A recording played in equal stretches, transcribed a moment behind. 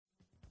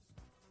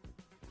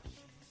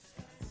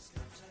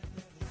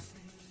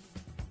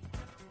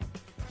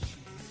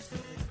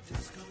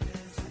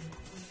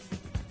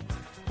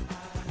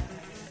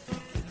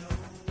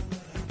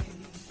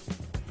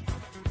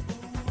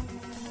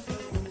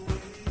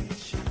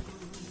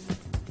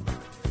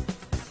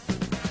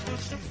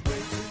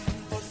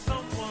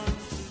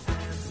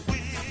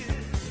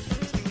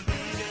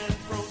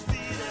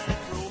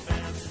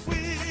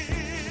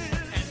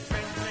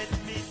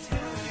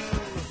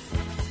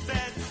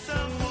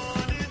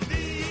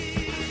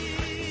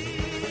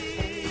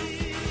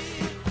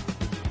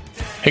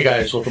Hey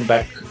guys, welcome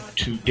back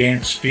to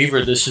Dance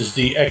Fever. This is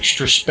the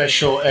extra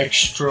special,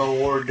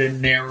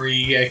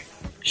 extraordinary,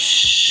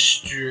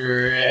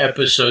 extra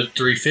episode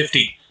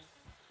 350.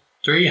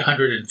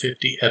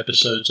 350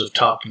 episodes of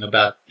talking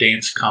about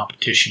dance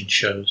competition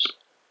shows.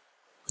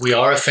 We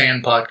are a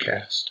fan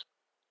podcast.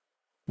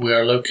 We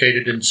are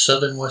located in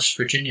southern West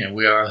Virginia.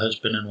 We are a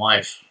husband and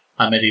wife.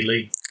 I'm Eddie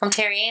Lee. I'm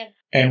Terry Ann.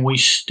 And we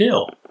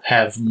still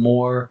have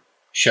more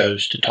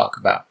shows to talk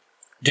about.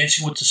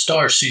 Dancing with the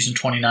Stars, Season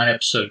 29,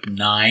 Episode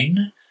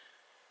 9.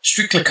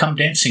 Strictly Come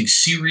Dancing,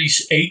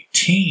 Series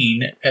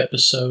 18,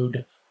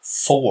 Episode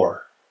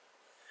 4.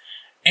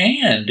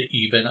 And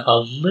even a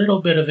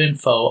little bit of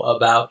info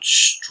about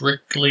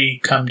Strictly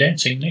Come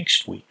Dancing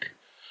next week.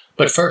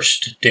 But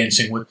first,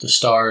 Dancing with the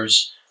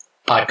Stars,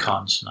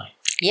 Icons Night.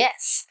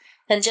 Yes.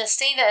 And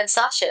Justina and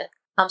Sasha,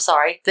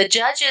 the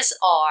judges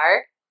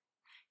are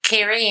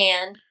Carrie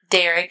Ann,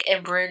 Derek,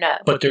 and Bruno.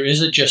 But there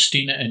is a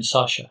Justina and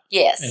Sasha.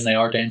 Yes. And they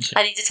are dancing.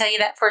 I need to tell you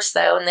that first,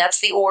 though, and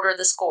that's the order of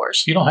the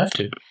scores. You don't have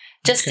to.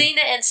 Justina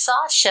and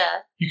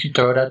Sasha. You can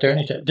throw it out there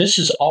anytime. This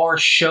is our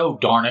show,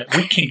 darn it.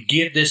 We can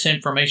give this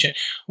information.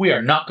 We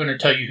are not going to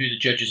tell you who the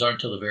judges are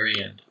until the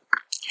very end.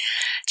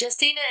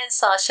 Justina and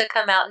Sasha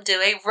come out and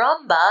do a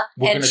rumba.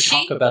 We're going to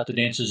talk about the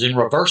dances in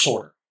reverse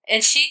order.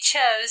 And she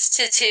chose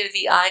to do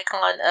the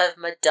icon of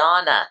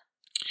Madonna.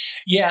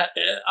 Yeah,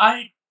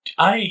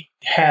 I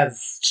have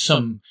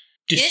some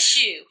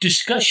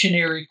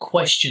discussionary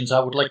questions I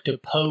would like to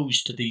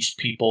pose to these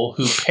people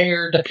who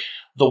paired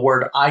the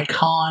word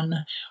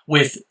icon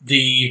with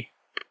the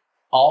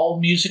all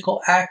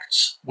musical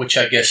acts, which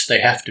I guess they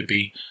have to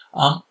be,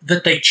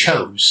 that they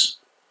chose.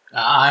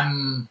 I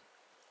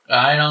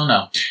don't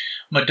know.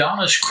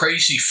 Madonna's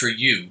Crazy for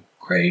You.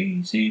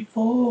 Crazy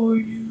for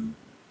You.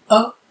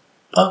 Oh.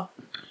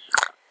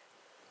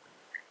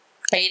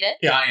 Are you done?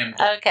 Yeah, I am.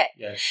 Okay.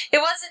 Yes. It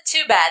wasn't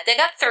too bad. They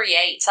got 3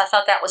 8s. I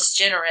thought that was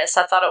generous.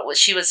 I thought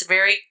she was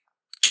very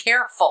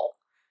careful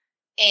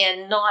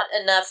and not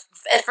enough.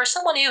 For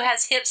someone who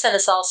has hips in a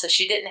salsa,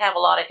 she didn't have a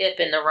lot of hip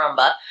in the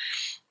rumba.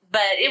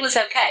 But it was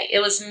okay. It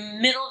was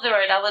middle of the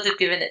road. I would have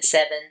given it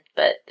 7,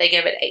 but they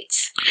gave it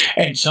 8s.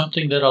 And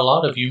something that a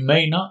lot of you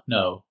may not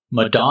know,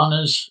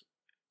 Madonna's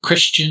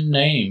Christian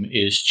name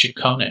is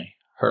Ciccone,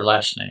 her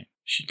last name.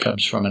 She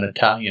comes from an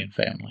Italian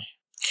family.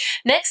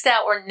 Next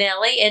out were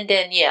Nelly and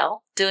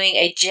Danielle doing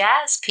a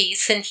jazz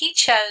piece, and he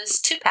chose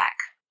Tupac.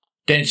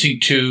 Dancing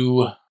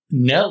to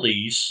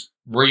Nelly's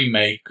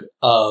remake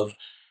of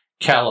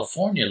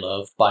California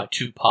Love by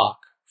Tupac,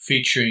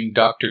 featuring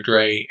Dr.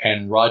 Dre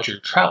and Roger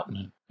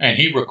Troutman. And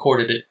he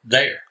recorded it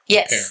there,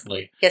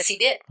 apparently. Yes, he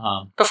did,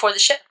 before the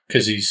show.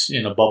 Because he's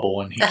in a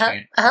bubble and he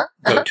can't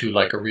go to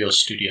like a real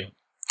studio.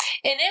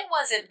 And it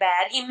wasn't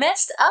bad. He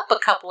messed up a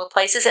couple of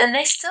places, and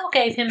they still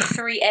gave him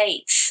 3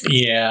 8s.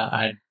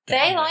 Yeah.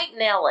 They like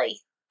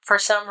Nelly. For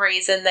some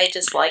reason, they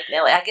just like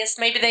Nelly. I guess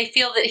maybe they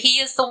feel that he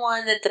is the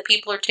one that the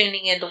people are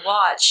tuning in to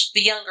watch,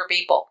 the younger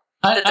people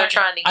that they're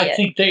trying to get. I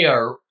think they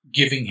are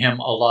giving him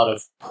a lot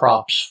of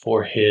props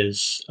for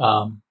his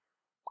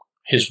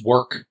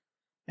work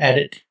at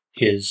it,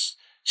 his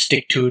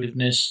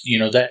stick-to-itiveness,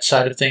 that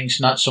side of things,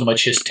 not so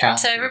much his talent.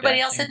 So everybody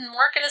else isn't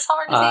working as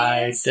hard as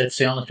he is? That's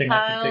the only thing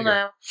I can figure. I don't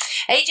know.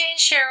 AJ and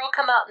Cheryl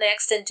come out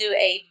next and do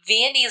a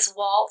Viennese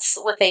waltz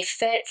with a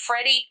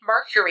Freddie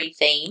Mercury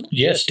theme.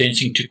 Yes,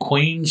 dancing to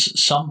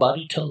Queen's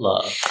Somebody to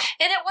Love.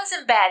 And it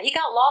wasn't bad. He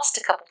got lost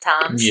a couple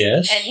times.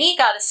 Yes. And he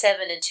got a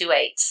 7 and 2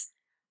 8s.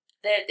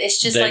 It's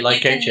just they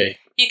like AJ.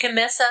 You can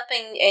mess up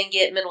and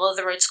get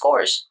middle-of-the-road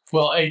scores.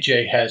 Well,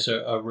 AJ has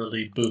a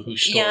really boohoo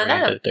story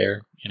that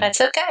they're...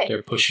 That's okay.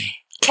 They're pushing.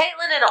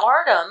 Caitlin and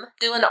Artem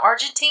do an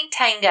Argentine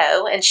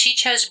tango, and she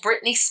chose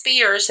Britney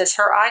Spears as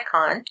her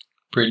icon.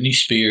 Britney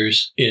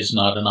Spears is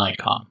not an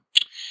icon.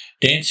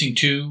 Dancing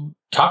to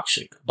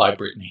Toxic by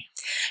Britney.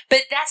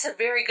 But that's a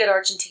very good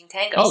Argentine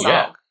tango song.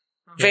 Yeah.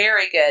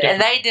 Very good. Definitely.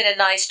 And they did a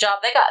nice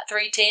job. They got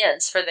 3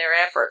 10s for their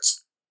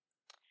efforts.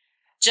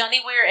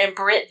 Johnny Weir and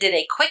Britt did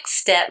a quick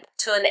step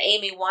to an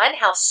Amy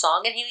Winehouse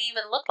song, and he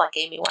even looked like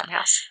Amy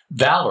Winehouse.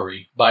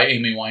 Valerie by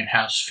Amy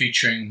Winehouse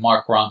featuring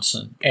Mark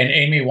Ronson. And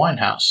Amy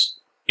Winehouse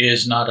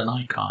is not an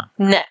icon.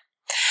 No.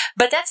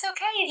 But that's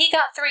okay. He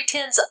got 3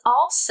 10s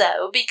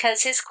also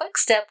because his quick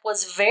step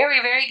was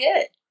very, very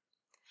good.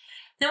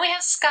 Then we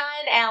have Sky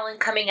and Alan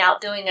coming out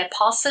doing a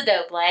Paso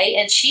Doble,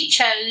 and she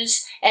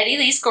chose Eddie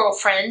Lee's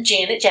girlfriend,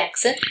 Janet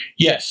Jackson.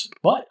 Yes,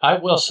 but I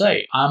will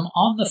say, I'm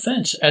on the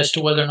fence as to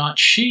whether or not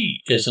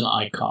she is an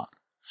icon.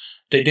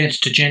 They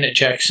danced to Janet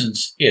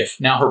Jackson's If.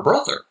 Now, her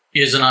brother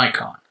is an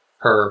icon.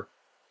 Her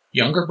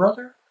younger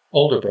brother?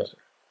 Older brother?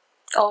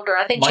 Older.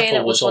 I think Michael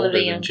Janet was one of the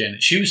older than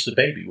Janet. She was the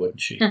baby,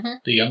 wasn't she? Mm-hmm.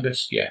 The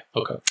youngest? Yeah,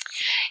 okay.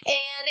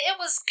 And it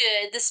was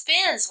good. The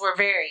spins were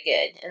very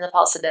good in the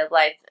Paso Doble.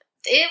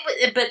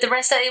 But the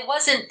rest of it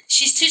wasn't.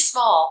 She's too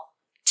small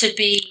to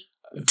be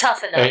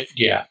tough enough.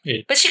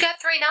 But she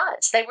got 3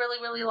 nods. They really,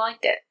 really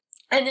liked it.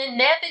 And then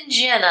Nev and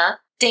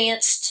Jenna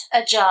danced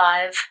a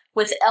jive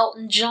with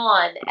Elton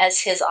John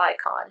as his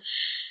icon.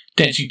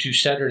 Dancing to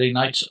Saturday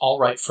Night's All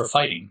Right for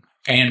Fighting.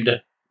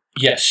 And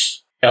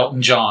yes,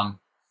 Elton John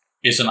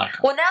is an icon.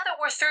 Well, now that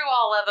we're through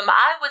all of them,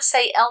 I would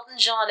say Elton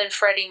John and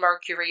Freddie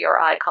Mercury are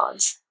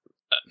icons.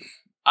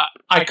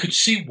 I could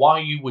see why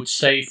you would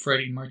say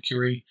Freddie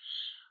Mercury.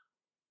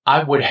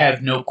 I would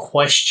have no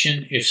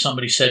question if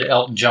somebody said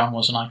Elton John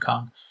was an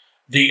icon.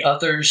 The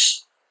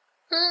others,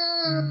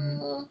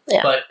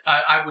 yeah. But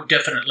I would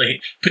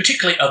definitely,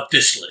 particularly of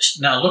this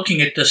list. Now,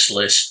 looking at this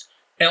list,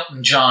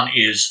 Elton John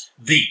is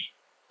the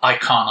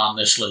icon on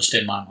this list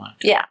in my mind.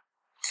 Yeah.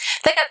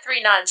 They got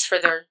 3 nines for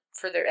their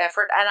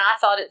effort, and I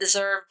thought it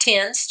deserved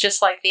 10s,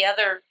 just like the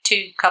other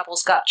 2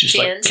 couples got 10s. Just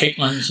like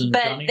Caitlin's and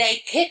But Johnny's.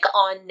 they pick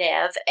on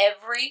Nev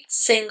every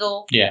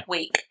single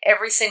week.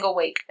 Every single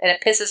week. And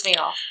it pisses me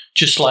off.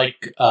 Just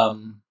like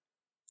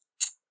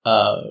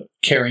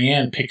Carrie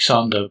Ann picks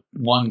on the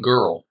one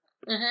girl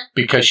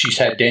because she's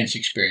had dance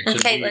experience.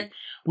 And Caitlin.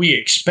 We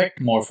expect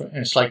more from, and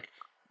it's like,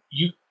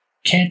 you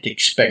can't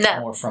expect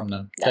more from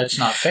them. No. That's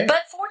not fair.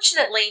 But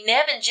fortunately,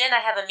 Nev and Jenna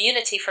have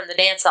immunity from the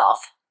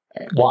dance-off.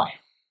 Why?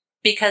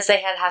 Because they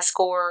had high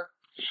score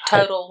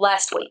total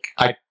last week.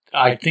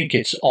 I think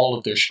it's all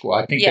of their score.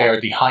 I think they are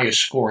the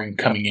highest scoring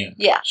coming in.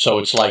 Yeah. So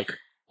it's like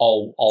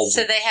all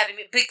So they have,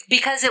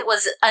 because it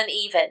was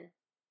uneven.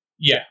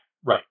 Yeah,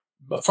 right.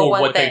 For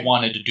what they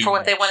wanted to do. For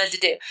what they wanted to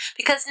do.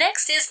 Because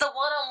next is the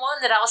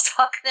one-on-one that I was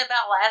talking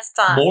about last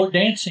time. More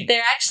dancing. They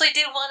actually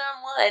did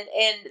one-on-one.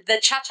 And the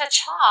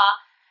cha-cha-cha,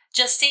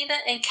 Justina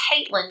and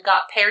Caitlin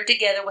got paired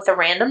together with a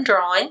random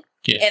drawing.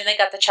 Yes. And they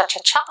got the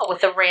cha-cha-cha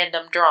with a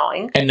random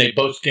drawing. And they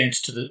both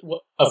danced to the...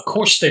 Of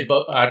course they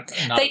both...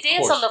 They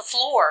dance on the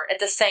floor at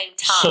the same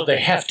time. So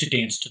they have to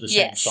dance to the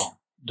same song.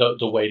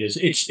 The way it is.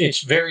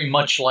 It's very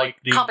much like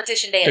the...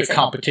 Competition dancing. The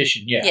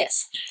competition, yeah.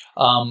 Yes.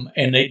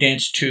 And they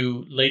danced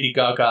to Lady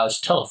Gaga's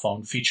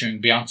Telephone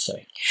featuring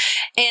Beyonce.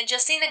 And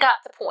Justina got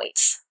the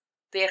points.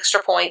 The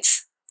extra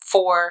points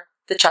for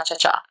the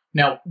cha-cha-cha.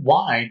 Now,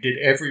 why did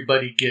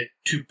everybody get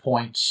 2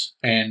 points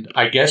and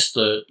I guess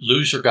the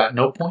loser got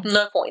no points?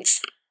 No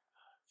points.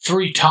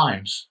 3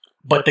 times.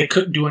 But they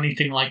couldn't do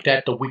anything like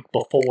that the week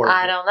before.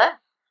 I don't know.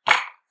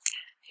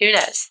 Who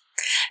knows?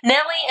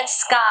 Nelly and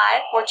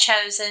Sky were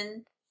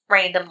chosen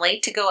randomly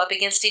to go up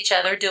against each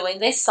other doing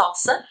the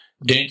salsa.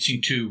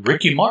 Dancing to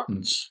Ricky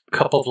Martin's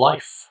Cup of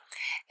Life.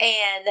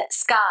 And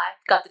Sky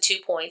got the 2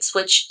 points,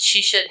 which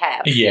she should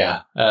have.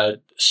 Yeah.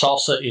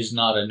 Salsa is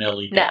not a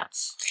Nelly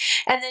dance.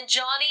 And then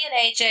Johnny and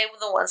AJ were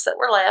the ones that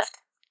were left.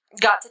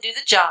 Got to do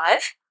the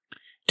jive.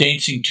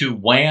 Dancing to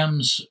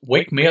Wham's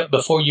Wake Me Up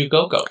Before You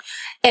Go Go.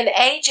 And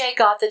AJ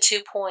got the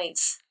 2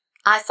 points.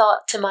 I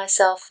thought to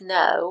myself,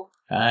 no.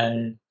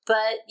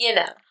 But, you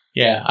know.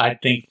 Yeah, I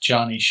think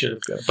Johnny should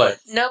have gone. But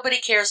nobody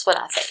cares what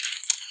I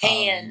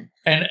think.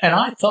 And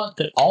I thought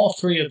that all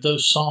 3 of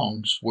those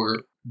songs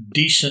were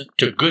decent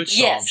to good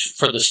songs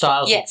for the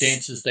styles of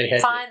dances they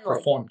had to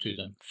perform to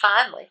them.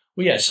 Finally.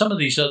 Well, yeah, some of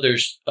these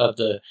others of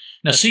the...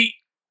 Now, see,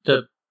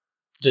 the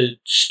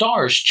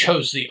stars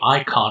chose the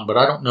icon, but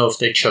I don't know if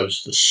they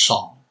chose the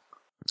song.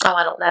 Oh,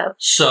 I don't know.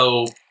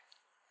 So,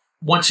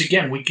 once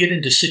again, we get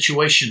into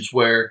situations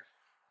where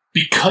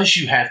because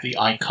you have the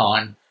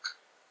icon,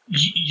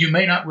 you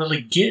may not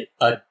really get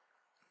a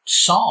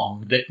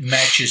song that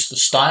matches the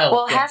style.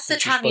 Well, half the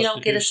time you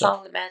don't get a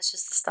song that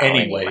matches the style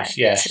anyway.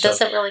 Yeah, so it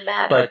doesn't really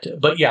matter.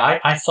 But yeah,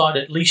 I thought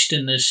at least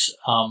in this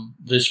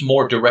this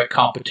more direct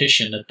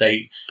competition that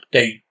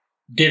they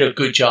did a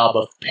good job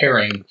of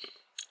pairing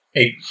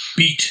a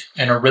beat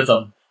and a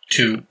rhythm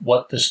to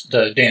what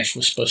the dance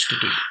was supposed to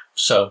do.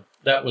 So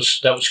that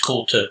was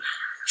cool to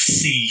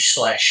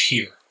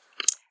see/hear.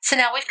 So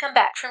now we've come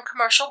back from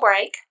commercial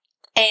break,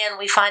 and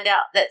we find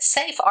out that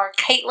safe are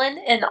Caitlin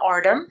and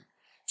Artem,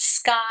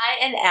 Sky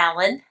and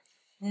Alan,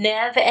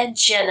 Nev and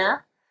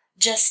Jenna,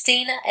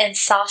 Justina and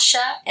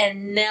Sasha,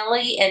 and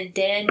Nelly and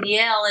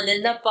Danielle. And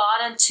in the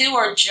bottom 2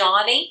 are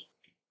Johnny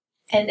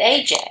and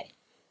AJ.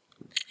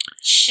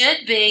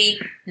 Should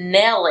be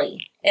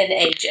Nelly and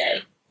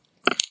AJ.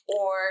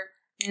 Or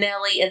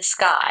Nelly and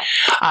Sky.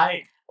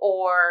 I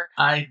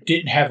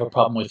didn't have a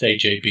problem with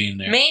AJ being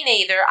there. Me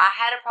neither. I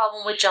had a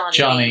problem with Johnny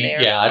being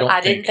there. Yeah,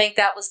 I didn't think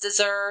that was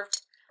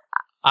deserved.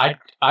 I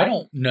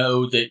don't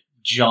know that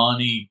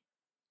Johnny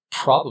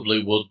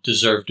probably will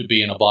deserve to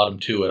be in a bottom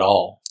 2 at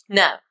all.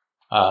 No.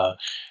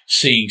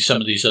 Seeing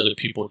some of these other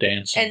people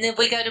dance. And then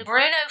we go to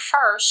Bruno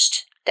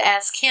first to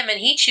ask him, and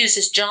he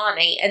chooses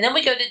Johnny. And then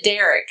we go to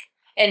Derek.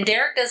 And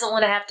Derek doesn't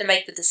want to have to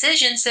make the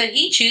decision, so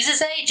he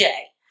chooses AJ.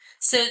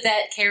 So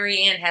that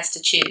Carrie Ann has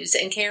to choose.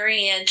 And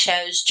Carrie Ann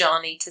chose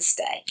Johnny to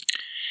stay.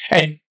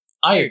 And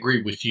I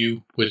agree with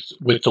you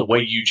with the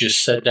way you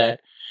just said that.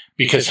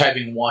 Because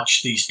having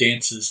watched these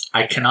dances,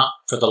 I cannot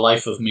for the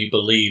life of me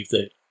believe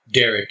that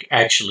Derek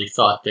actually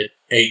thought that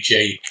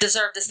AJ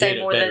deserved to stay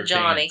more than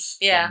Johnny.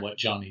 Yeah, than what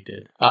Johnny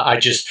did. I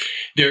just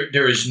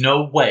there is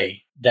no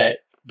way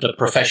that the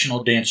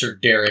professional dancer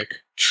Derek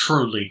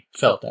truly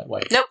felt that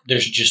way. Nope.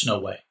 There's just no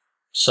way.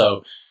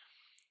 So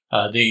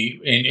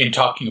in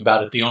talking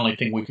about it, the only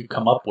thing we could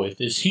come up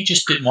with is he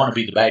just didn't want to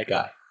be the bad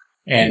guy,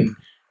 and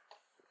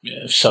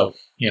so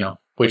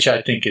which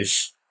I think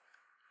is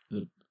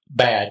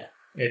bad.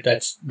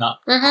 That's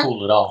not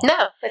cool at all.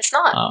 No, it's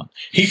not.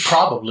 He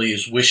probably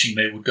is wishing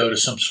they would go to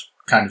some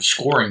kind of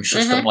scoring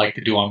system like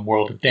they do on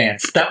World of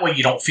Dance. That way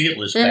you don't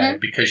feel as bad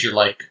because you're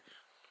like,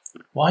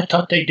 well, I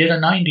thought they did a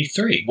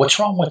 93. What's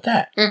wrong with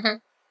that?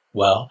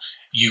 Well,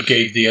 you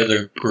gave the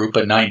other group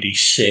a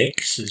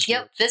 96.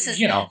 This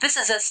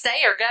is a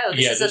stay or go.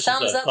 This is a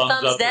thumbs up,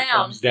 thumbs down.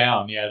 Thumbs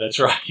down. Yeah, that's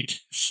right.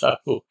 So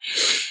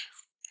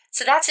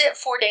that's it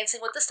for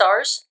Dancing with the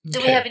Stars.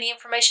 Do we have any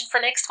information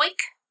for next week?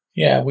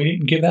 Yeah, we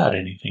didn't give out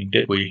anything,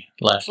 did we?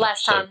 Last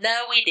time,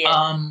 no, we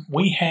didn't.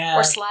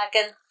 We're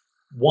slacking.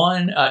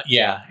 One,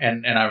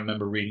 and I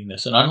remember reading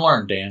this: an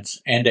unlearned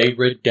dance and a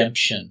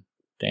redemption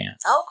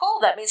dance. Oh, cool!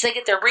 That means they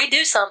get to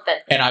redo something.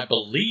 And I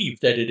believe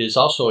that it is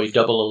also a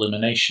double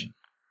elimination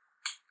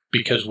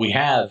because we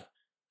have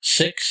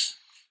 6.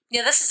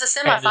 Yeah, this is the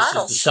semifinals. And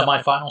this is the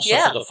semifinals.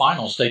 So for the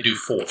finals, they do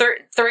 4.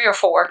 3 or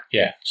 4.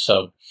 Yeah.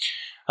 So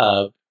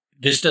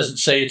this doesn't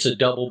say it's a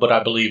double, but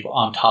I believe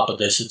on top of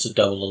this, it's a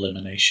double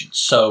elimination.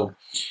 So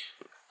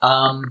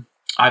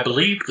I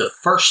believe the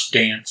first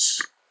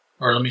dance,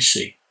 or let me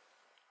see.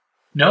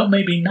 No,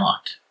 maybe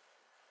not.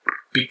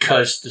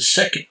 Because the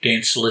second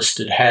dance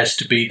listed has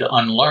to be the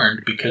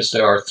unlearned because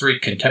there are 3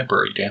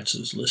 contemporary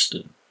dances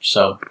listed.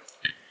 So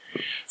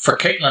for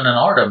Caitlin and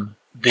Artem,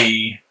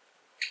 the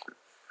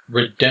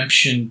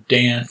redemption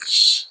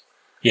dance...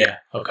 Yeah,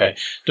 okay.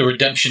 The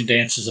redemption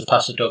dance is a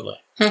paso doble.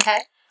 Okay.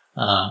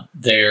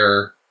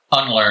 Their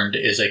unlearned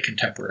is a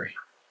contemporary.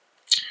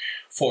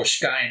 For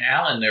Sky and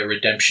Alan, their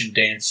redemption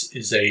dance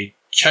is a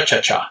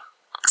cha-cha-cha.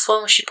 That's one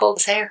where she pulled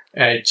his hair.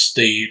 It's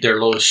their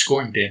lowest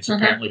scoring dance,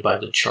 apparently, by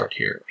the chart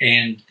here.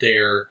 And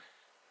their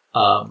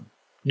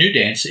new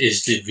dance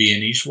is the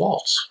Viennese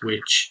waltz,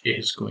 which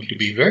is going to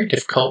be very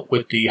difficult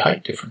with the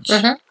height difference.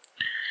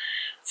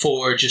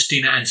 For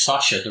Justina and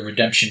Sasha, the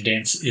redemption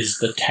dance is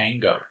the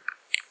tango.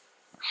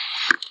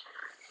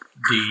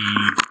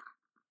 The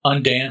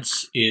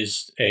undance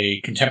is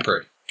a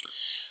contemporary.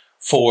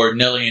 For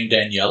Nelly and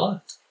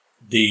Daniela,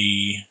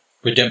 the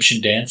redemption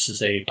dance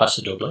is a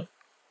paso doble.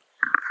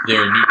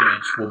 Their new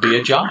dance will be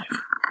a jive,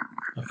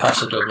 a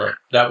paso doble.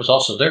 That was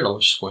also their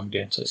lowest scoring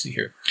dance, I see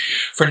here.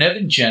 For Nev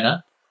and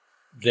Jenna,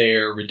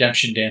 their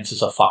redemption dance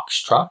is a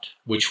foxtrot,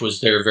 which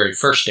was their very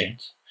first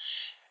dance.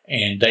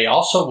 And they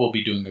also will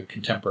be doing a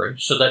contemporary.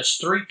 So that's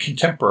 3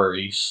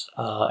 contemporaries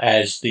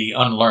as the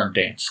unlearned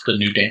dance, the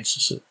new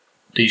dances that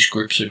these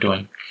groups are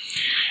doing.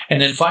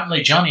 And then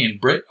finally, Johnny and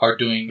Britt are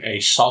doing a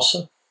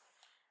salsa.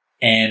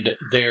 And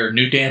their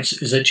new dance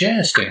is a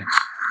jazz dance.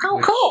 Oh,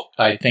 cool.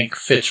 I think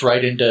fits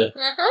right into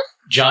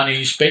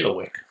Johnny's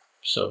bailiwick.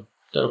 So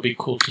that'll be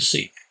cool to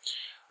see.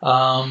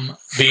 Beyond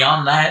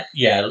that,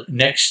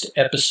 next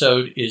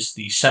episode is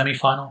the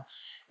semifinal.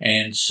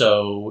 And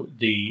so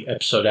the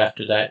episode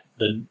after that,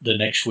 the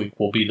next week,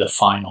 will be the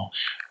final,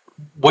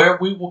 where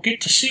we will get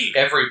to see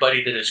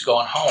everybody that has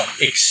gone home,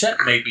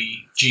 except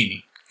maybe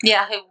Jeannie.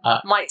 Yeah, who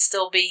might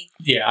still be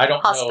I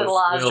don't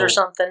hospitalized know or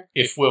something.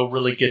 If we'll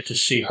really get to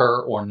see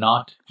her or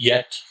not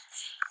yet.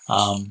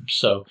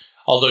 So,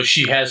 although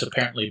she has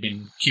apparently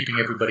been keeping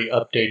everybody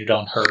updated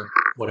on her,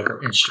 whatever,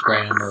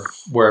 Instagram or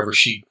wherever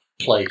she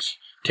plays,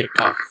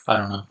 TikTok, I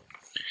don't know.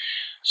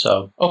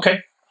 So,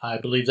 okay. I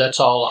believe that's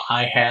all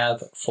I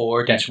have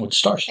for Dancing with the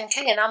Stars.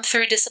 Okay, and I'm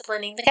through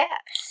disciplining the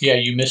cat. Yeah,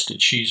 you missed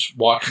it. She's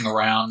walking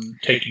around,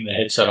 taking the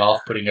headset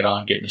off, putting it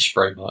on, getting the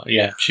spray bottle.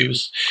 Yeah, she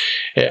was...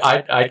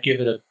 I'd give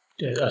it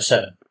a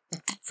 7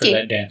 for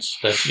that dance.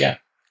 Okay,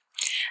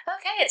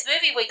 it's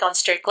movie week on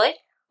Strictly.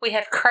 We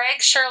have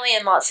Craig, Shirley,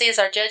 and Motzi as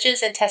our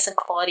judges, and Tess and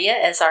Claudia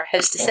as our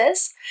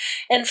hostesses.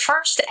 And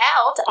first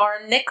out are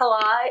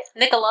Nicola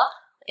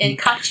and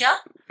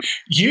Katya.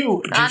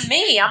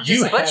 I'm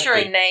just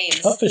butchering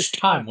names. Toughest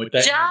time with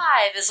that.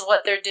 Jive is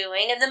what they're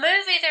doing, and the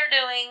movie they're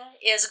doing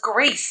is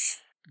Grease.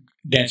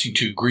 Dancing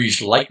to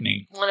Grease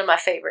Lightning. One of my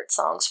favorite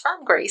songs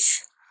from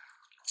Grease.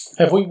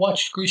 Have we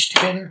watched Grease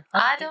together?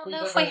 I don't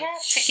know if we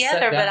have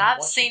together, but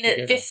I've seen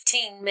it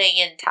 15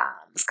 million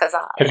times because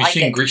I Have you like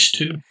seen it. Grease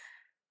 2?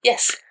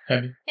 Yes.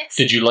 Have you? Yes.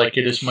 Did you like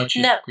it as much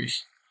as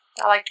Grease?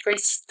 I liked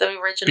Grease, the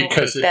original,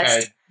 because it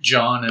best. had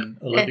John and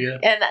Olivia.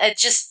 And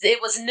it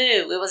was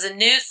new. It was a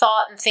new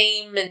thought and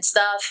theme and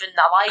stuff, and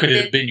I liked it. Could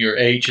it have been your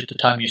age at the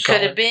time you saw it?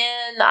 Could have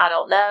been. I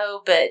don't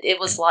know, but it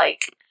was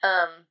like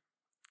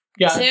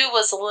 2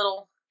 was a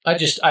little.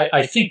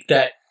 I think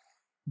that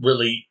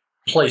really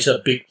plays a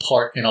big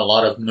part in a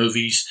lot of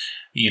movies.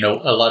 You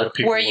know, a lot of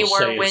people where you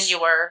were when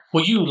you were.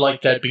 Well, you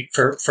like that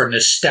for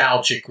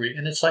nostalgic reasons.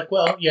 And it's like,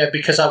 well, yeah,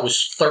 because I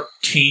was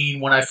 13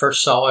 when I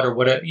first saw it or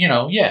whatever. You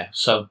know, yeah.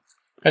 So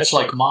that's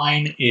like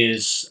mine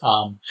is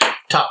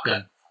Top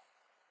Gun.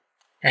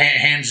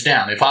 Hands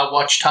down. If I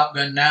watch Top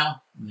Gun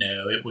now,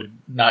 no, it would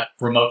not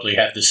remotely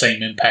have the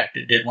same impact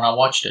it did when I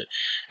watched it.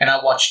 And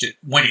I watched it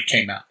when it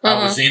came out.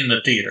 I was in the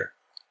theater.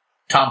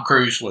 Tom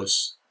Cruise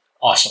was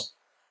awesome.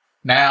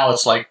 Now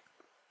it's like,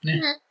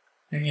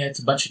 yeah, it's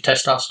a bunch of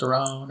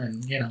testosterone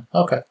and, you know,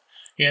 okay.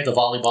 Yeah, the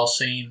volleyball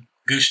scene.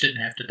 Goose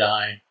didn't have to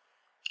die.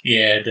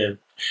 Yeah, the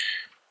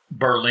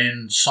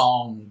Berlin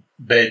song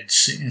bed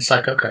scene. It's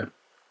like, okay.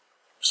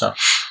 So,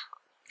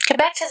 Come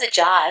back to the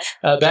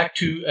jive. Back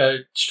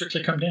to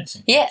Strictly Come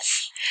Dancing.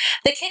 Yes.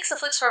 The kicks and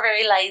flicks were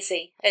very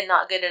lazy and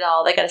not good at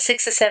all. They got a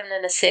 6, a 7,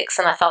 and a 6,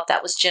 and I thought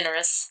that was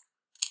generous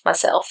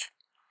myself.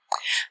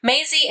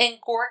 Maisie and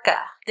Gorka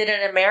did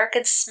an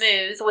American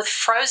Smooth with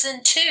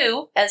Frozen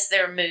 2 as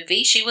their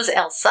movie. She was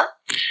Elsa.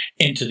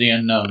 Into the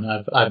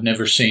Unknown. I've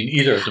never seen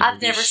either of them.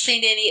 I've never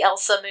seen any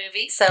Elsa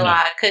movie, so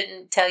I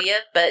couldn't tell you.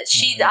 But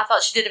I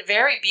thought she did a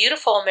very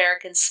beautiful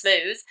American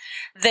Smooth.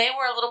 They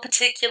were a little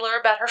particular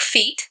about her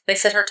feet. They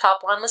said her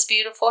top line was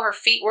beautiful. Her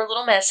feet were a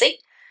little messy.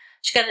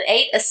 She got an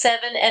 8, a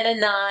 7, and a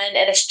 9,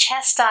 and is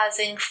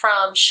chastising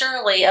from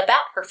Shirley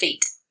about her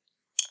feet.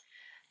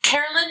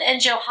 Carolyn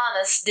and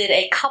Johannes did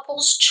a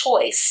couple's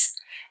choice,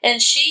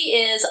 and she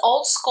is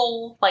old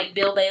school like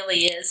Bill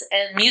Bailey is,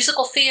 and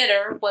musical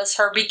theater was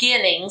her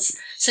beginnings,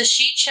 so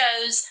she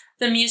chose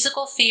the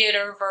musical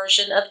theater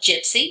version of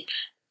Gypsy.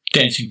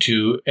 Dancing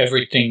to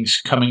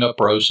Everything's Coming Up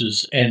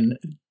Roses, and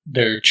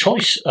their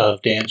choice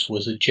of dance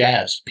was a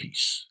jazz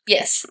piece.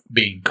 Yes.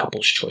 Being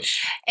couple's choice.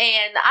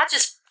 And I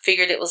just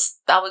figured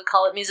I would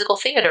call it musical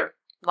theater,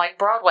 like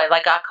Broadway,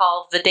 like I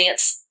call the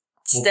dance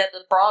instead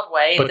of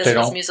Broadway. But this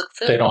was musical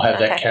theater. They don't have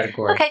that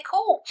category. Okay,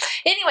 cool.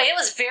 Anyway, it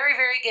was very,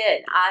 very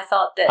good. I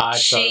thought that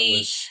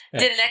she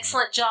did an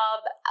excellent job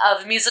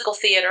of musical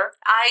theater.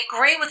 I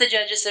agree with the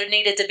judges. There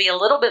needed to be a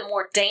little bit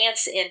more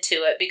dance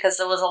into it because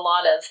there was a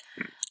lot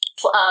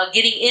of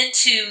getting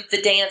into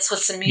the dance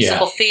with some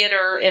musical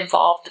theater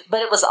involved.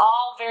 But it was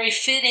all very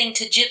fitting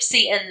to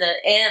Gypsy and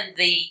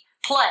the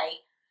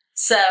play.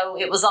 So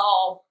it was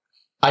all...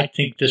 I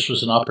think this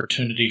was an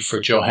opportunity for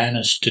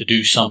Johannes to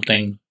do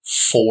something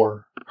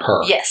for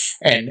her. Yes.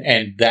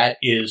 And that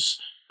is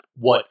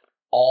what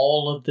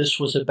all of this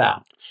was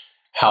about.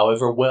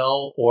 However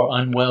well or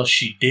unwell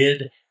she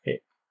did,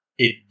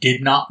 it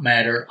did not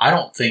matter, I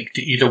don't think,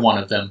 to either one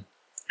of them.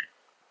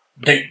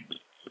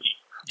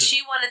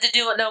 She wanted to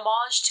do an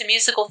homage to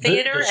musical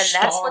theater, and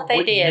that's what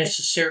they did. Wouldn't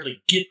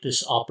necessarily get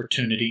this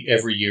opportunity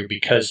every year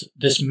because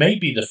this may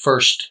be the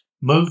first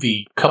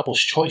movie couple's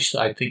choice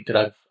I think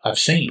that I've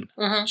seen.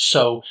 Mm-hmm.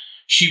 So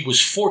she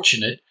was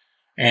fortunate,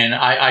 and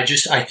I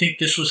think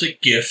this was a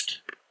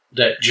gift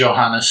that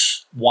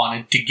Johannes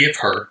wanted to give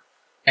her,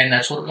 and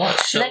that's what it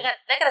was. So they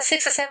got a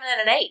 6, a 7,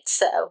 and an 8.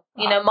 So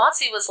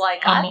Monty was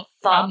like, I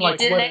thought you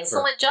did an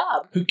excellent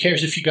job. Who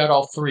cares if you got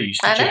all 3s?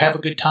 Did you have a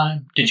good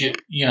time? Did you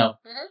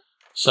Mm-hmm.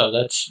 So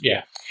that's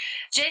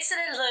Jason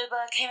and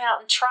Luba came out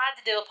and tried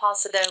to do a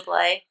Paso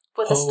Doble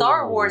with a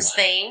Star Wars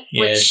theme,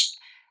 which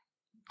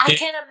I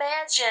can't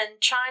imagine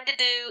trying to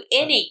do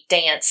any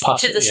dance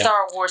to the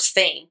Star Wars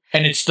theme.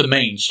 And it's the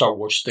main Star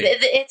Wars theme.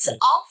 It's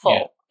awful.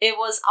 Yeah. It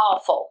was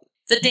awful.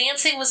 The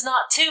dancing was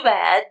not too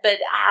bad, but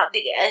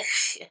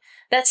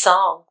that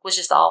song was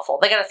just awful.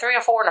 They got a 3,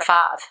 a 4, and a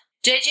 5.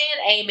 JJ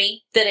and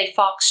Amy did a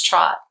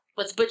foxtrot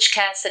with Butch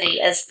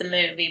Cassidy as the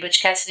movie.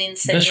 Butch Cassidy and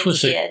the Singing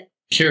Kid.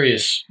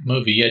 Curious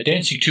movie. Yeah,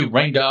 Dancing to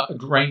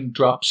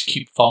Raindrops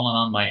Keep Falling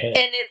on My Head.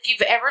 And if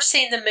you've ever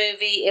seen the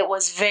movie, it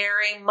was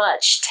very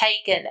much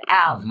taken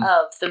out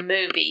of the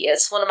movie.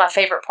 It's one of my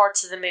favorite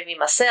parts of the movie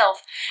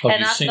myself. Have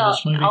you seen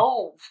this movie?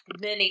 Oh,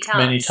 many times.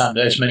 Many times.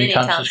 As many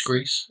times as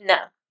Grease? No.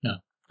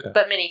 Okay.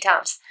 But many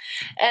times.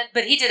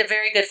 But he did a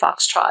very good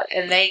foxtrot,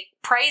 and they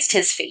praised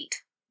his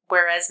feet,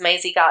 whereas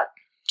Maisie got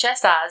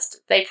chastised.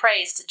 They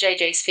praised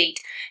JJ's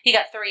feet. He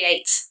got 3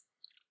 8s.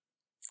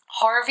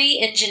 Harvey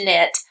and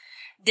Jeanette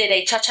did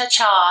a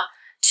cha-cha-cha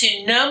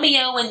to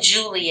Romeo and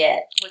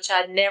Juliet, which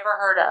I'd never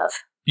heard of.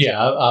 Yeah,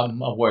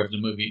 I'm aware of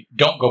the movie.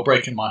 Don't Go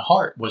Breaking My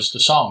Heart was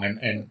the song,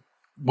 and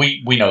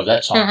we know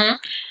that song.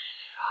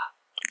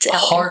 Mm-hmm.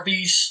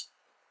 Harvey's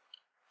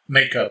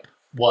makeup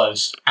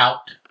was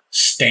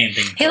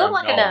outstanding. He looked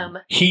like a gnome.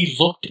 He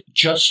looked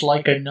just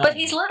like a gnome. But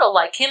he's little.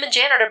 Like him and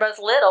Janet are both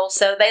little,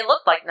 so they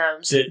look like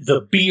gnomes.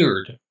 The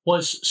beard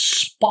was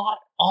spot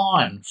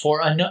on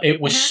for a gnome. It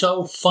was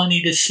so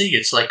funny to see.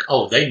 It's like,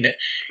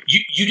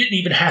 you didn't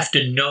even have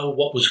to know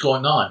what was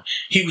going on.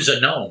 He was a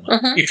gnome.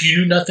 Mm-hmm. If you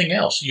knew nothing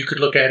else, you could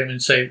look at him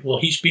and say, well,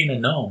 he's being a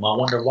gnome. I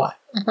wonder why.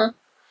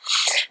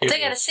 Mm-hmm. They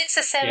got a 6,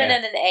 a 7,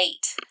 and an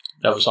 8.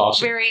 That was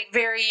awesome. Very,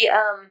 very,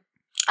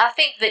 I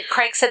think that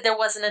Craig said there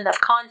wasn't enough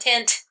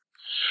content.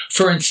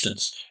 For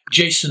instance,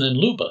 Jason and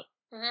Luba,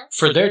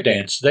 for their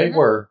dance, they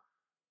were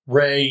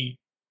Ray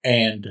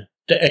and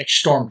the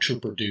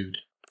ex-Stormtrooper dude.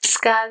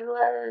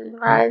 Skylar,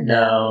 right?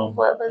 No.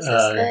 What was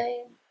his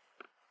name?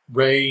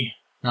 Ray.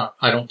 No,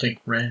 I don't think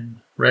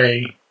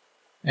Ray.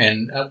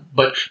 And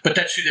but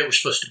that's who they were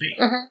supposed to be.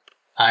 Mm-hmm.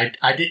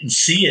 I didn't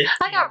see it.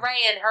 I got Ray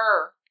and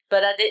her,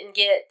 but I didn't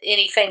get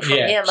anything from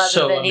him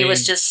other than he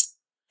was just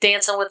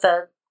dancing with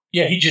a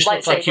he just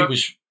looked like he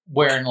was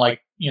wearing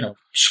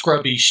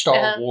scrubby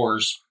Star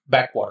Wars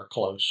backwater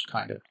clothes,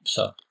 kind of.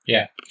 So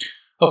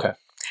okay.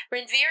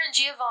 Renvir and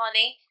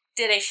Giovanni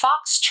did a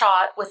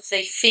foxtrot with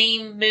the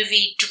theme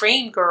movie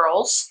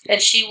Dreamgirls,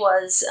 and she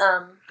was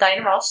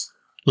Diana Ross.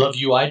 Love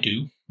You I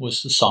Do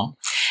was the song.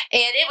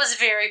 And it was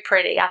very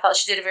pretty. I thought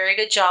she did a very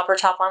good job. Her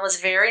top line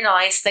was very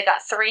nice. They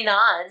got 3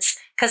 9s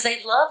because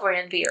they love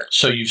Ranveer.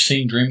 So you've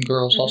seen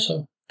Dreamgirls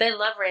also? They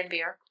love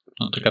Ranveer. I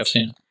don't think I've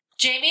seen it.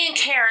 Jamie and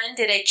Karen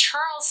did a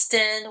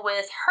Charleston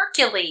with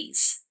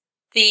Hercules,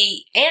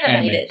 the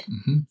animated.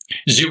 Mm-hmm.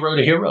 Zero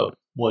to Hero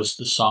was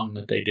the song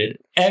that they did.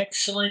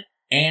 Excellent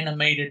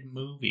animated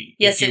movie.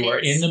 Yes, if you are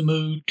in the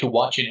mood to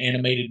watch an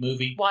animated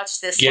movie,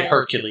 watch this. Get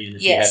Hercules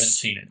if you haven't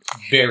seen it.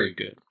 Very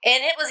good.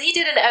 And he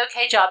did an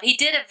okay job. He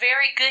did a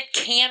very good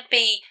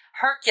campy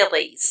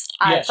Hercules,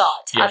 I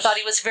thought. Yes. I thought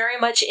he was very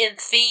much in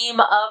theme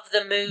of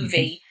the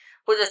movie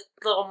with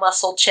the little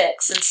muscle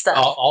checks and stuff.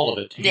 All of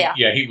it.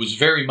 He was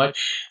very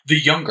much the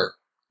younger,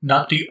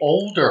 not the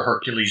older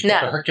Hercules, but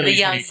the Hercules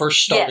when he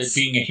first started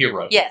being a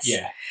hero. Yes.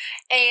 Yeah.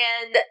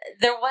 And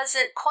there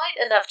wasn't quite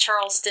enough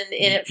Charleston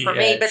in it for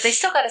me, but they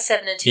still got a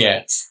 7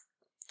 2/8.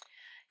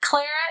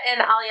 Clara and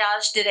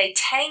Alliage did a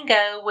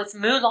tango with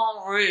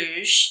Moulin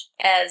Rouge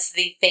as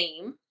the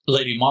theme.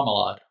 Lady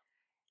Marmalade.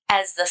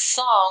 As the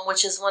song,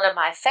 which is one of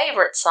my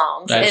favorite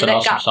songs. That's an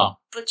awesome song.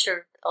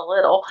 Butchered a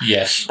little.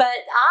 Yes.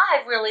 But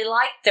I really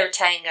liked their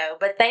tango,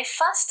 but they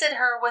fussed at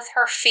her with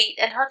her feet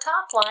and her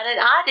top line, and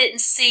I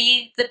didn't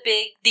see the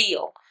big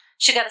deal.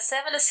 She got a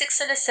 7, a 6,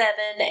 and a 7,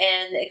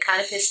 and it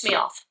kind of pissed me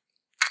off.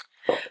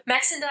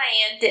 Max and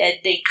Diane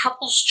did the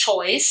couple's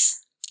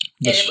choice,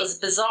 and it was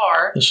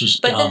bizarre. This was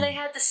But then they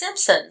had The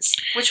Simpsons,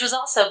 which was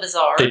also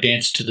bizarre. They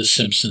danced to The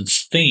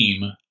Simpsons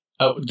theme.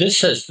 This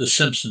says The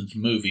Simpsons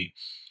movie.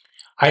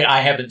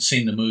 I haven't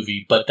seen the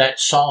movie, but that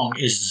song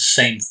is the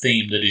same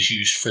theme that is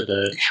used for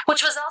the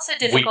which was also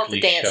difficult to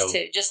dance show.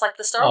 To, just like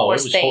the Star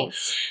Wars theme.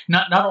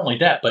 Not only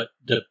that, but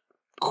the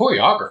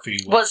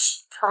choreography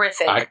was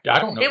horrific. I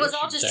don't know. It was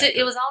all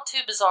it was all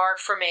too bizarre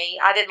for me.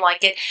 I didn't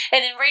like it.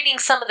 And in reading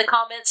some of the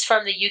comments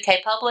from the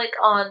UK public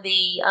on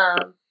the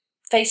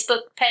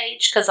Facebook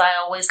page, because I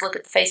always look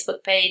at the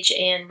Facebook page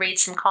and read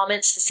some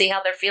comments to see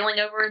how they're feeling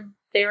over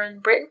there in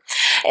Britain,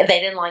 and they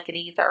didn't like it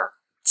either.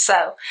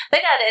 So they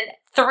got an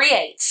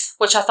 3/8,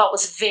 which I thought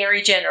was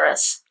very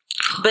generous.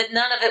 But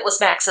none of it was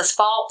Max's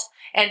fault,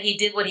 and he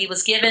did what he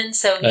was given,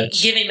 so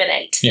give him an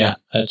 8. Yeah,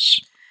 that's...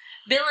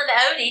 Bill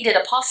and Odie did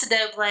a Paso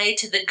Doble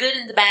to The Good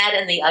and the Bad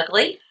and the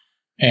Ugly.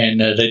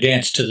 And they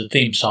danced to the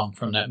theme song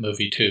from that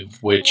movie, too,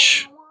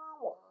 which...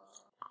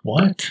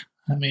 What?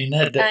 I mean,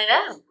 I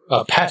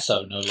know.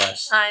 Paso, no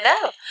less. I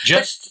know.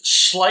 Just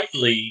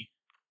slightly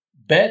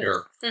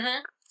better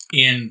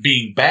in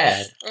being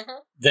bad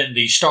than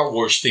the Star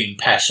Wars theme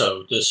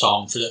Paso, the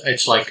song.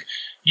 It's like,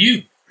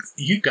 you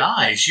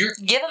guys, you're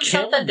give them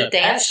something to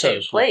dance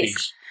to,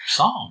 please.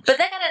 Songs. But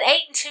they got an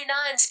 8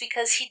 2/9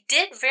 because he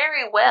did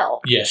very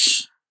well.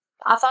 Yes.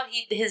 I thought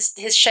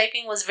his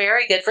shaping was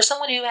very good for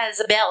someone who has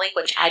a belly,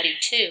 which I do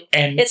too.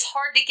 And it's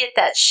hard to get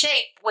that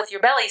shape with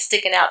your belly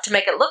sticking out to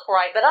make it look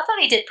right, but I thought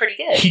he did pretty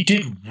good. He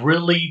did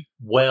really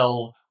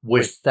well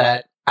with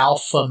that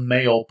alpha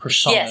male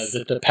persona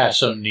that the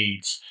Paso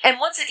needs. And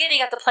once again, he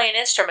got to play an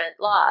instrument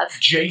live.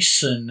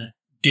 Jason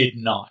did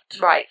not.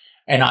 Right.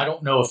 And I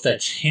don't know if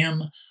that's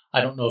him. I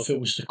don't know if it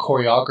was the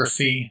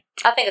choreography.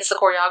 I think it's the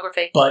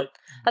choreography. But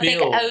I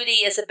think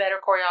Odie is a better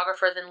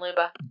choreographer than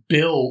Luba.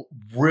 Bill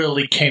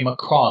really came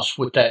across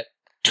with that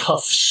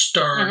tough,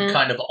 stern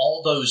kind of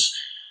all those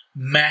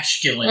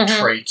masculine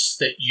traits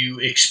that you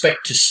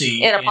expect to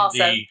see in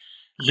the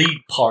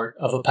lead part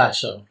of a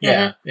Paso.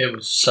 Yeah, it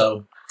was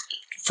so.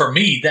 For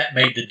me, that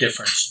made the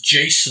difference.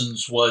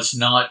 Jason's was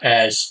not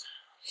as...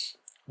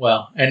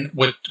 Well, and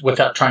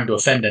without trying to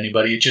offend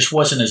anybody, it just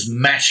wasn't as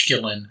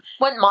masculine.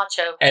 Wasn't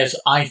macho. As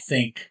I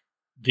think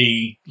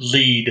the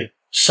lead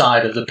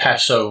side of the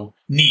Paso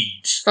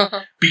needs.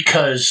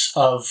 Because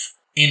of,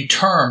 in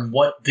turn,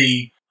 what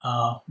the,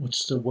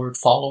 what's the word,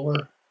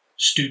 follower?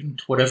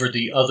 Student? Whatever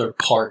the other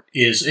part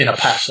is in a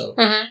Paso.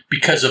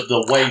 Because of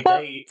the way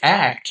they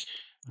act.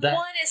 That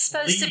one is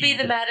supposed to be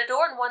the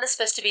matador and one is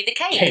supposed to be the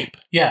cape.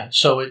 Yeah.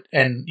 So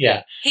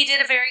he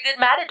did a very good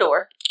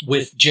matador.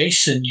 With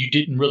Jason, you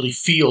didn't really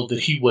feel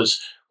that he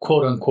was,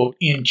 quote unquote,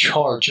 in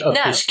charge of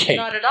his cape.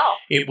 Not at all.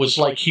 It was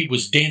like he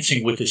was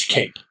dancing with his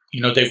cape.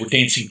 You know, they were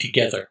dancing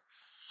together.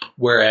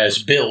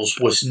 Whereas Bill's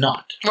was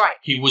not. Right.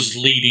 He was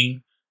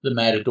leading the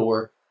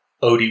matador.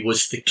 Odie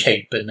was the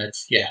cape, and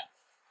that's,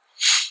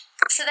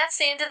 So that's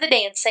the end of the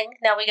dancing.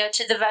 Now we go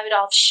to the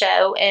vote-off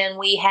show, and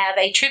we have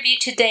a tribute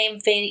to Dame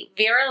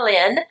Vera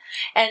Lynn,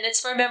 and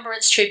it's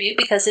Remembrance Tribute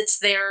because it's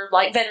their,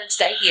 Veterans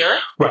Day here.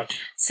 Right.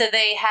 So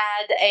they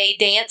had a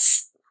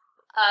dance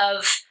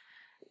of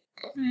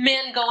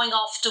men going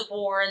off to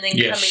war and then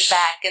coming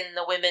back, and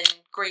the women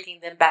greeting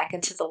them back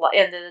into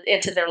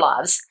their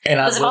lives. And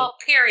it was a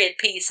period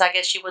piece, I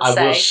guess you would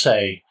say. I will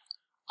say,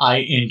 I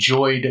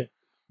enjoyed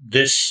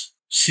this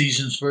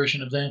season's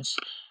version of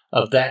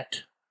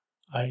that.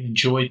 I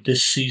enjoyed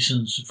this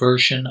season's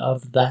version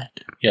of that.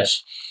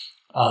 Yes.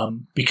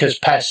 Because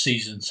past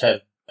seasons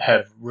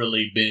have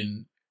really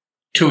been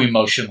too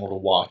emotional to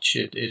watch.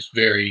 It is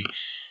very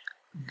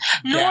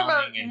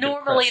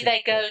Normally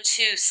they go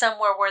to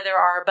somewhere where there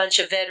are a bunch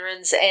of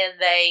veterans and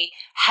they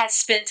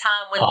spend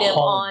time with them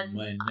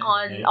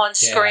on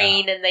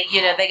screen, and they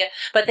go,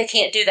 but they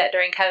can't do that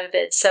during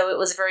COVID. So it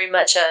was very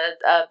much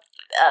a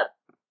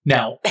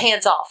now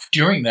hands off.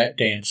 During that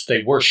dance,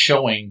 they were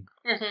showing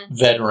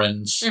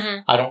veterans.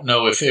 I don't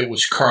know if it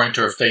was current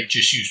or if they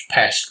just used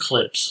past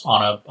clips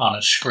on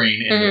a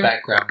screen in the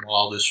background while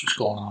all this was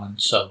going on.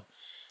 So,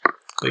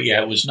 but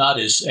yeah, it was not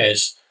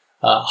as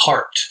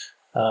heart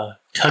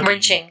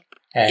wrenching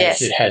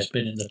as it has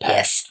been in the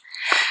past.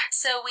 Yes.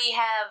 So we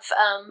have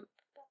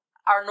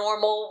our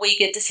normal. We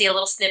get to see a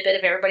little snippet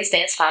of everybody's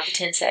dance, 5 to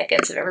 10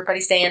 seconds of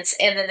everybody's dance,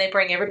 and then they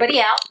bring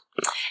everybody out,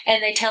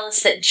 and they tell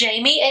us that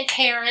Jamie and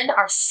Karen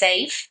are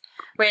safe.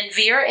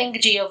 Ranveer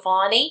and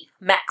Giovanni,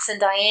 Max and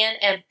Diane,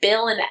 and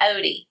Bill and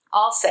Odie,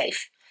 all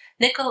safe.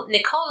 Nicola,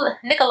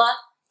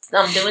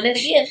 I'm doing it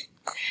again,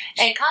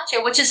 and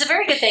Katya, which is a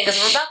very good thing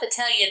because we're about to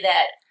tell you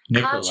that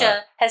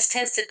Katya has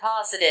tested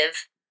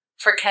positive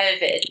for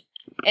COVID,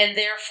 and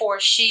therefore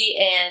she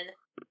and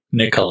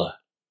Nicola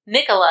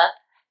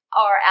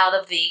are out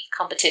of the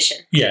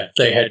competition. Yeah,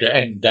 they had to,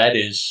 and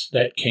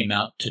that came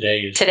out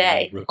today.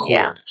 Today, record.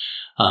 Yeah.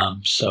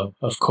 So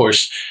of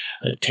course,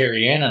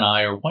 Terry Ann and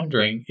I are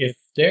wondering if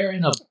they're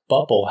in a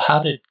bubble.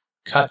 How did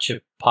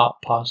Katya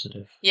pop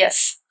positive?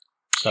 Yes.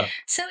 So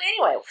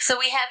anyway,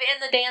 we have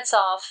in the dance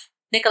off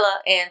Nicola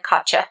and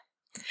Katya,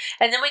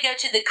 and then we go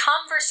to the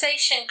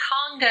conversation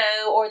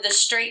Congo or the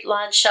straight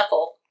line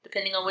shuffle,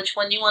 depending on which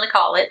one you want to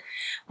call it,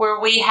 where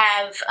we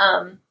have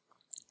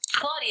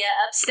Claudia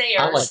upstairs.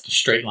 I like the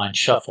straight line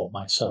shuffle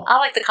myself. I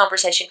like the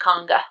conversation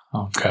conga.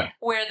 Okay.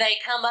 Where they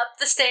come up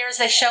the stairs,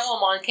 they show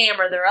them on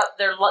camera. They're up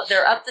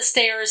the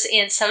stairs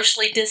in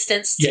socially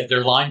distanced. Yeah,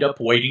 they're lined up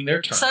waiting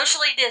their turn.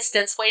 Socially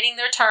distanced, waiting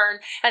their turn,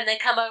 and they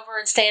come over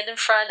and stand in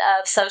front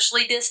of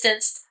socially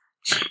distanced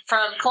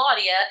from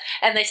Claudia,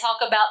 and they talk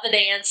about the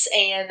dance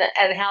and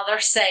how they're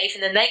safe,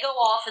 and then they go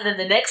off, and then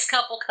the next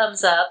couple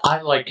comes up.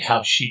 I like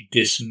how she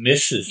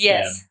dismisses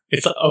them.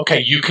 It's like,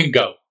 okay, you can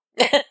go.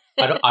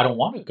 I don't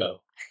want to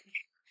go.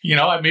 You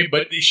know, I mean,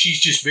 but she's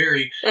just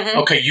very,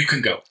 okay, you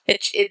can go.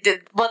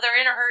 Well, they're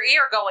in her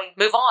ear going,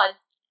 move on.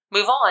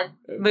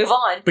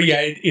 But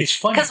yeah, it's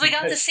funny. Because we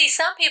got to see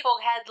some people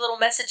had little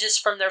messages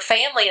from their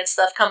family and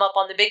stuff come up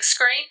on the big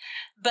screen,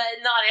 but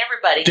not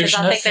everybody, because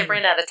I think they've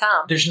ran out of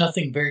time. There's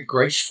nothing very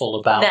graceful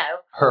about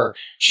her.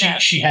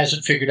 She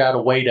hasn't figured out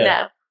a way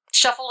to...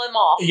 Shuffle them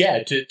off.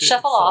 Yeah.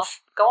 Shuffle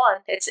off. Go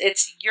on.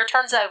 It's your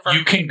turn's over.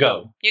 You can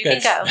go.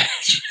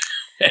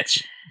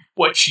 That's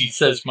what she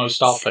says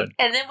most often.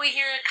 And then we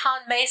hear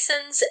Con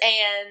Masons,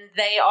 and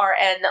they are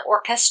an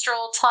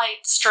orchestral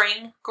type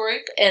string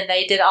group, and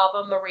they did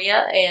Ave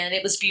Maria, and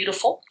it was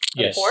beautiful,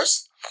 of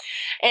course.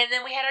 And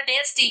then we had our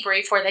dance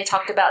debrief where they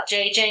talked about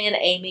JJ and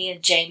Amy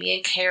and Jamie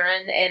and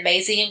Karen and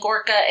Maisie and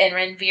Gorka and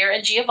Ranveer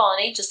and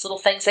Giovanni, just little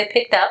things they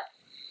picked up.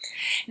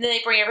 And then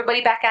they bring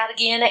everybody back out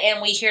again,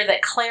 and we hear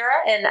that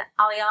Clara and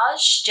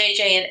Aliage,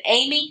 JJ and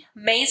Amy,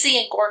 Maisie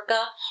and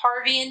Gorka,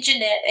 Harvey and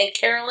Jeanette, and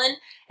Carolyn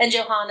and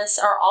Johannes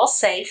are all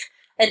safe,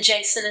 and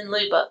Jason and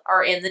Luba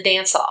are in the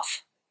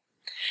dance-off.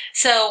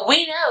 So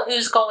we know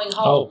who's going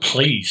home. Oh,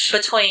 please.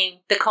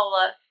 Between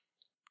Nicola.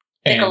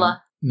 Did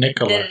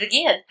it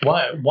again.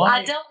 Why?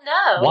 I don't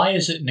know. Why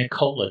is it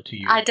Nicola to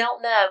you? I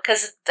don't know,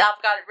 because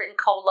I've got it written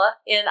Cola,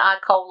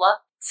 N-I-Cola.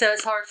 So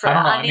it's hard for.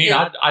 I don't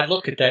know. I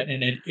look at that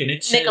and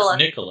it says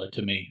Nicola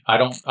to me. I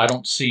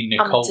don't see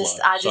Nicola.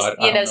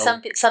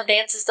 Some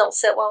dances don't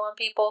sit well on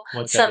people.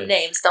 Some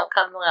names don't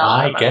come well.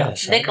 I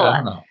guess Nicola. I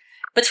don't know.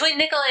 Between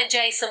Nicola and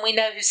Jason, we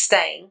know who's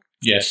staying.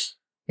 Yes.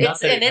 Not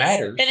that it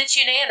matters. And it's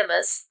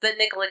unanimous that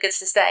Nicola gets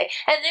to stay.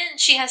 And then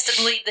she has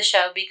to leave the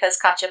show because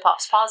Katya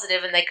pops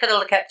positive, and they could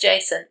have kept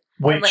Jason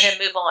and let him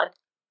move on.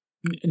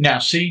 Now,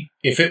 see,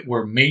 if it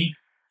were me,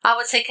 I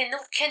would say, can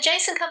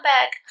Jason come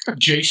back?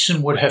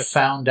 Jason would have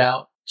found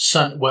out.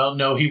 Well,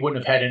 no, he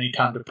wouldn't have had any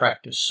time to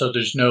practice, so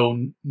there's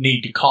no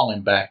need to call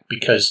him back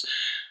because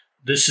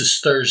this is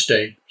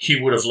Thursday. He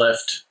would have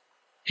left.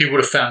 He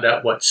would have found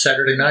out,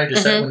 Saturday night?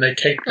 Is that when they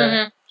take that?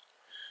 Mm-hmm.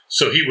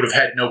 So he would have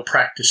had no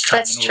practice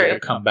time in order to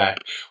come back,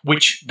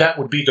 which that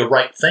would be the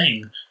right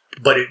thing,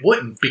 but it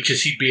wouldn't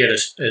because he'd be at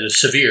a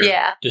severe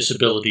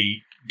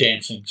disability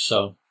dancing.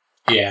 So,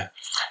 yeah.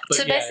 But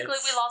so basically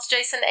we lost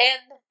Jason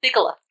and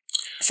Nicola.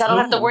 So I don't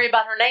have to worry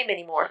about her name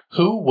anymore.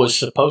 Who was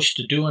supposed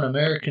to do an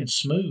American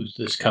Smooth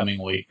this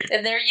coming week?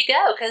 And there you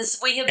go, because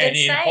we have been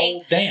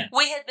saying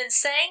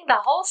the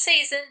whole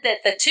season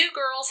that the two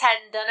girls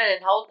hadn't done it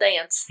in whole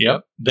dance.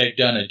 Yep, they've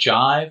done a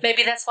jive.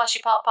 Maybe that's why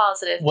she popped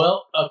positive.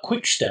 Well, a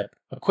quick step.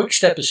 A quick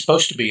step is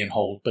supposed to be in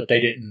hold, but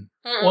they didn't.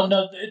 Mm-mm. Well,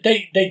 no,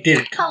 they did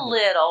it a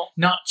little.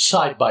 Not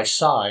side by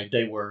side.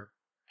 They were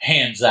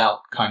hands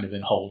out, kind of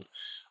in hold.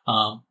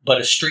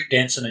 But a street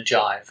dance and a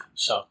jive.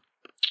 So,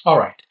 all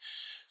right.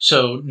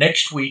 So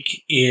next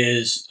week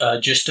is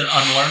just an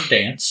unlearned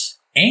dance,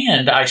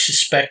 and I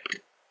suspect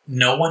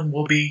no one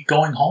will be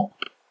going home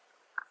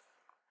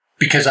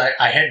because I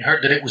hadn't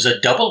heard that it was a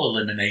double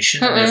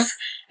elimination. Mm-mm. And if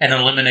an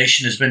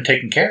elimination has been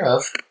taken care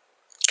of,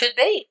 could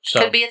be.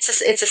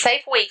 It's a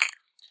safe week.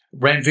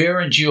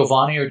 Ranveer and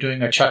Giovanni are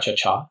doing a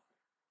cha-cha-cha.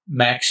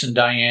 Max and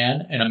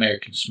Diane an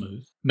American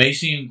Smooth.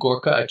 Maisie and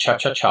Gorka a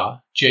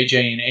cha-cha-cha.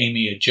 JJ and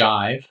Amy a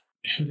jive.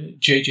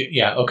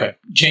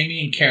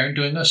 Jamie and Karen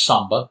doing a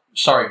samba.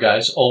 Sorry,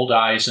 guys, old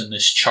eyes in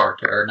this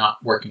chart are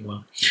not working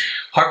well.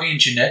 Harvey and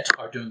Jeanette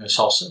are doing a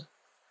salsa.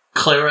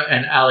 Clara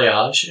and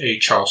Alliage, a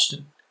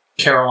Charleston.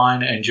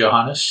 Caroline and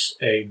Johannes,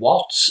 a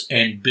waltz.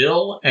 And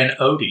Bill and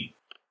Odie,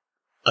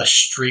 a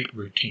street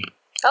routine.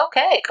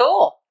 Okay,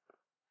 cool.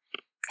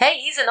 Hey,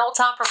 he's an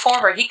old-time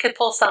performer. He could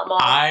pull something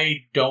off.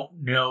 I don't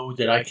know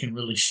that I can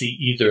really see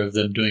either of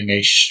them doing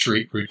a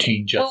street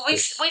routine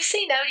justice. Well, we've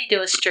seen Odie do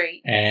a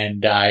street.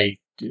 And I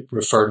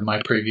refer to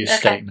my previous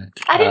statement.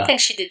 I didn't think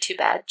she did too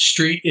bad.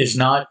 Street is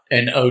not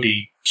an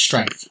Odie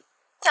strength.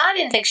 I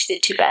didn't think she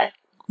did too bad.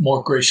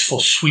 More graceful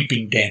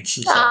sweeping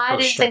dances. I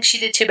didn't think she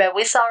did too bad.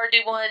 We saw her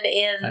do one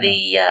in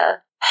the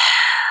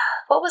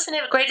what was the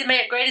name?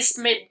 Greatest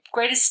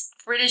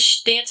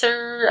British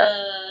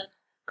Dancer.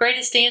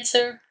 Greatest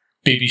Dancer.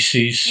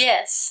 BBC's.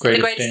 Yes, The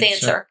Greatest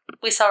Dancer.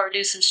 We saw her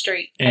do some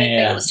street. I didn't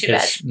think it was too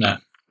bad. No.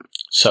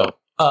 So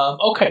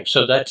okay,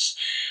 so that's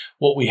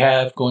what we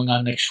have going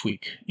on next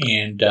week,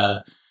 and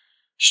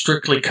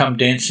Strictly Come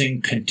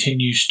Dancing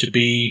continues to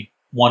be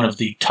one of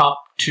the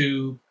top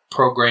 2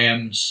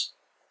 programs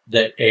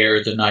that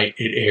air the night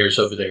it airs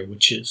over there,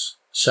 which is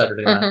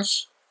Saturday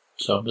nights.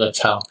 So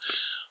that's how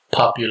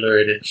popular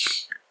it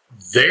is.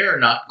 They're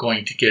not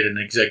going to get an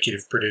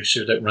executive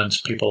producer that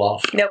runs people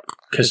off. Nope.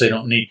 Because they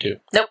don't need to.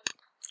 Nope.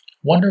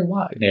 Wonder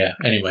why. Yeah,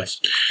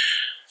 anyways.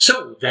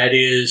 So that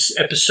is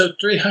episode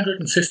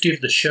 350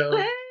 of the show.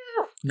 Woo!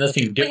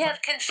 Nothing different. We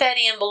have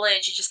confetti and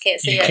balloons. You just can't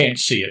see it. You can't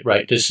see it,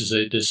 right? This is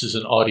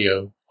an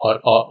audio,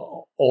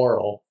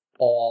 oral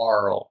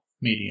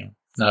medium,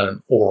 not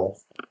an oral.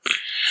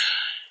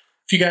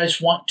 If you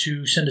guys want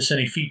to send us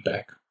any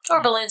feedback.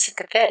 Or balloons and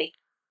confetti.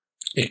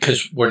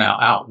 Because we're now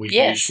out. We've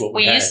used what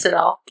we had. Used it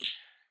all.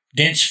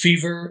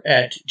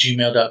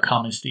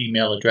 dancefever@gmail.com is the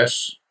email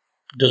address.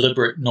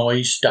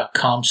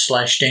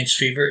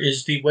 deliberatenoise.com/dancefever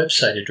is the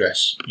website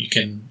address. You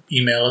can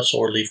email us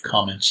or leave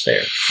comments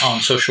there.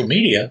 On social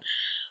media,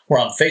 we're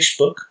on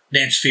Facebook.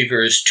 Dance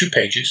Fever is 2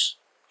 pages.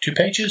 2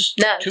 pages?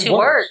 No, 2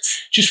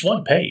 words. Just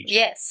 1 page.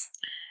 Yes.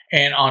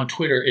 And on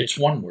Twitter, it's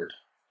 1 word.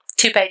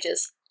 2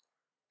 pages.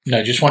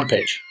 No, just 1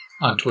 page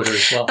on Twitter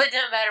as well. But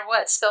no matter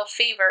what, spell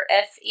fever,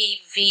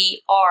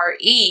 Fevre,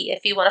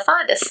 if you want to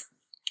find us.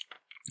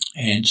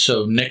 And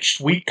so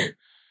next week,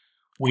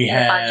 we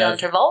have find John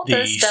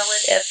Travolta, spell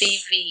it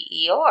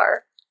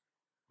Fever.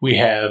 We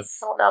have... I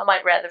don't know, I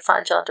might rather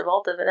find John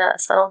Travolta than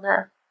us. I don't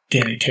know.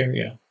 Danny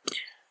Terrio.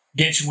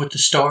 Dancing with the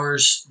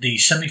Stars, the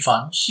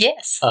semifinals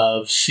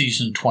of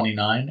season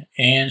 29,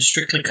 and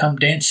Strictly Come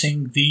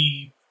Dancing,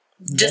 the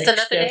just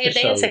another day of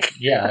dancing.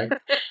 Yeah,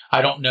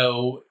 I don't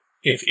know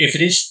if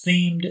it is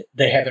themed.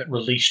 They haven't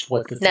released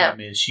what the theme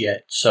is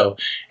yet. So,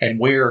 and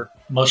we're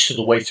most of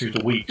the way through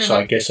the week, so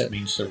I guess that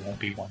means there won't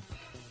be one.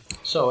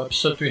 So,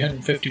 episode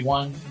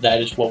 351.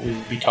 That is what we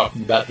will be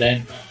talking about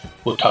then.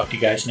 We'll talk to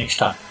you guys next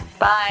time.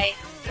 Bye.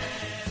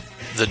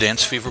 The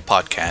Dance Fever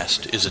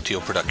podcast is a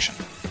Teal production,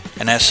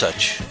 and as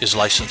such is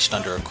licensed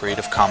under a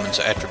Creative Commons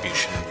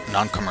Attribution,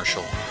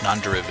 Non-Commercial,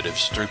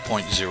 Non-Derivatives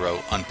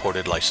 3.0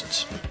 Unported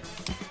license.